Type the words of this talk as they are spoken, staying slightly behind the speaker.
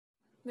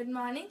Good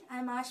morning, I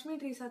am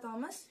Ashmi Treesa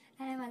Thomas.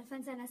 And I am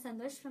Alphonse and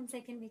Santosh from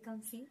 2nd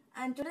BCom C.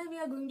 And today we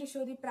are going to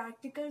show the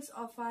practicals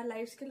of our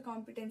life skill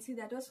competency,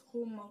 that was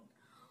home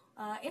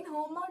mount. In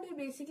home mount, we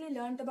basically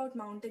learnt about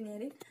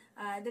mountaineering,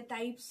 the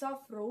types of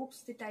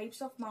ropes, the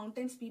types of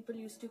mountains people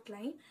used to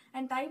climb,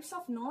 and types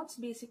of knots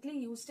basically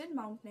used in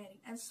mountaineering.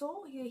 And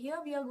so here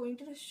we are going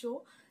to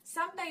show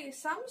some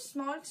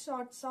small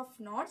sorts of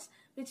knots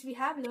which we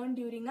have learned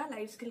during our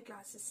life skill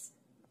classes.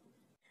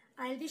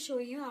 I'll be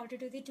showing you how to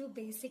do the two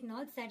basic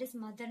knots, that is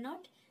mother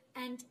knot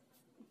and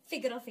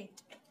figure of 8.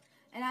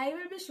 And I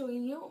will be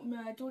showing you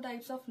two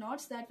types of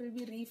knots, that will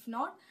be reef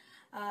knot,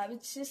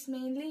 which is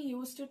mainly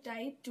used to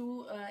tie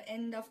two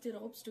end of the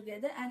ropes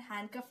together, and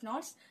handcuff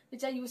knots,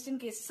 which are used in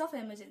cases of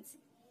emergency.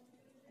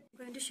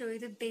 I'm going to show you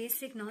the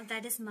basic knot,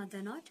 that is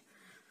mother knot.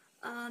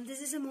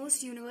 This is the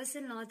most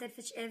universal knot that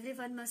which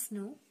everyone must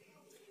know.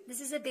 This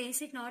is a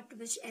basic knot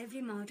which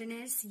every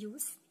mountaineers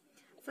use.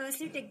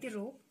 Firstly, take the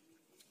rope,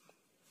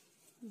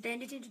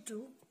 bend it into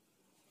two,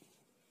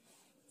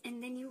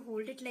 and then you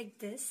hold it like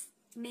this,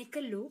 make a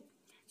loop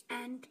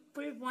and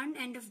pull one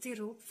end of the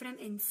rope from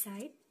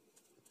inside,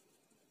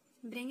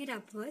 bring it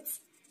upwards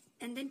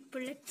and then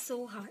pull it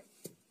so hard,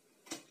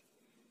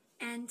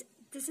 and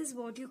this is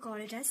what you call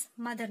it as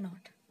mother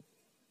knot.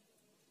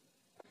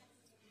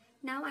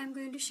 Now I am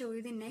going to show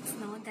you the next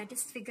knot, that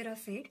is figure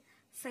of 8.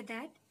 For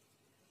that,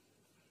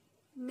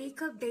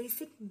 make a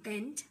basic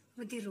bend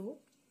with the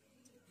rope,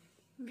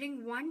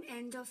 bring one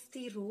end of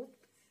the rope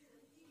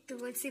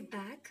towards the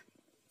back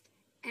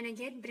and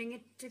again bring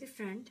it to the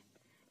front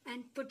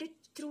and put it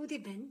through the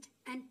bend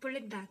and pull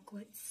it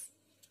backwards.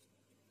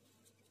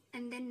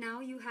 And then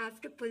now you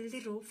have to pull the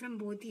rope from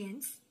both the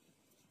ends,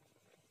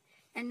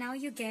 and now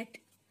you get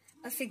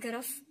a figure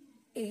of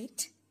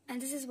 8,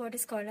 and this is what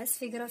is called as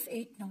figure of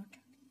 8 knot.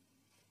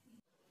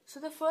 So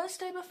the first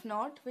type of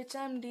knot which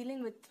I am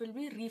dealing with will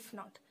be reef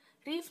knot.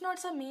 Reef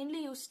knots are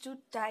mainly used to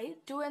tie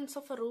two ends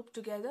of a rope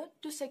together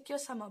to secure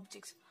some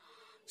objects.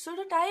 So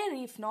to tie a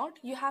reef knot,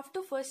 you have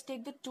to first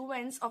take the two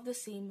ends of the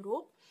same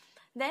rope,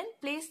 then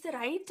place the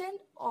right end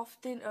of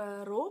the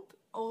rope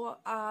or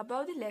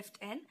above the left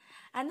end,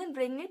 and then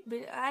bring it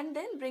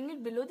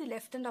below the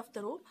left end of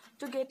the rope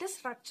to get a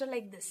structure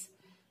like this.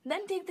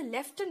 Then take the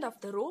left end of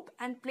the rope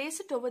and place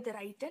it over the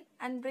right end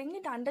and bring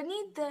it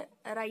underneath the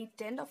right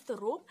end of the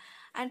rope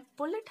and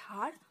pull it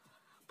hard.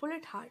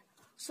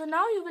 So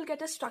now you will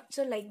get a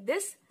structure like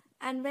this,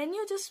 and when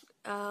you just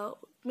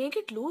make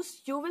it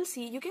loose,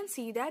 you can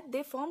see that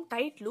they form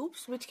tight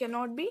loops which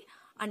cannot be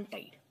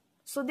untied.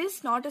 So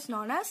this knot is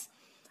known as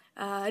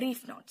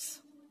reef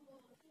knots.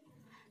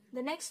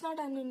 The next knot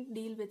I am going to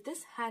deal with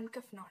is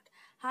handcuff knot.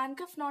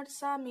 Handcuff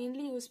knots are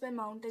mainly used by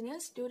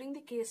mountaineers during the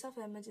case of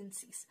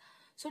emergencies.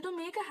 So to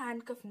make a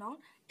handcuff knot,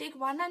 take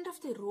one end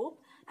of the rope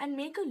and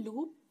make a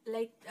loop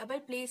like by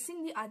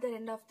placing the other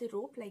end of the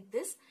rope like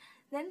this.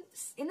 Then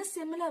in a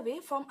similar way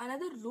form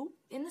another loop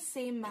in the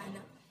same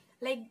manner,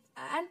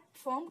 and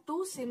form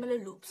two similar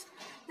loops.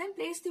 Then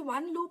place the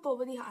one loop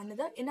over the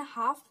another in a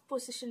half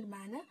positioned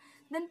manner.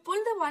 Then pull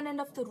the one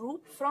end of the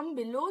loop from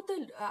below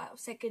the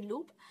second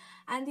loop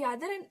and the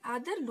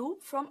other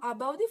loop from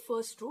above the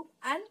first loop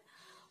and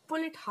pull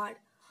it hard.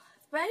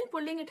 While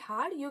pulling it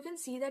hard, you can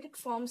see that it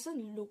forms a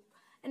loop.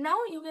 And now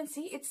you can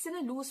see it's in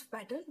a loose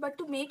pattern, but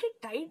to make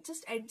it tight,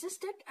 just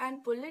adjust it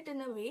and pull it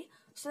in a way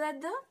so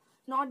that the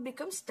knot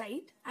becomes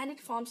tight and it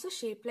forms a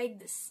shape like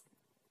this.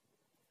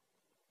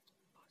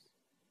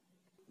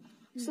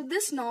 So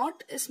this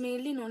knot is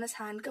mainly known as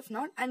handcuff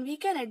knot, and we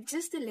can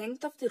adjust the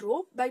length of the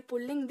rope by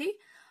pulling the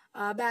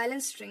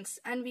balance strings,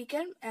 and we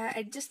can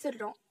adjust the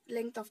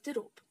length of the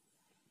rope.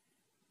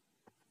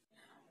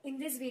 In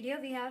this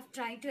video, we have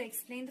tried to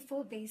explain the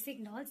 4 basic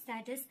knots,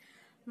 that is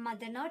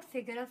mother knot,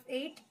 figure of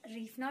 8,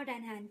 reef knot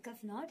and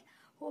handcuff knot.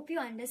 Hope you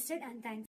understood, and thanks.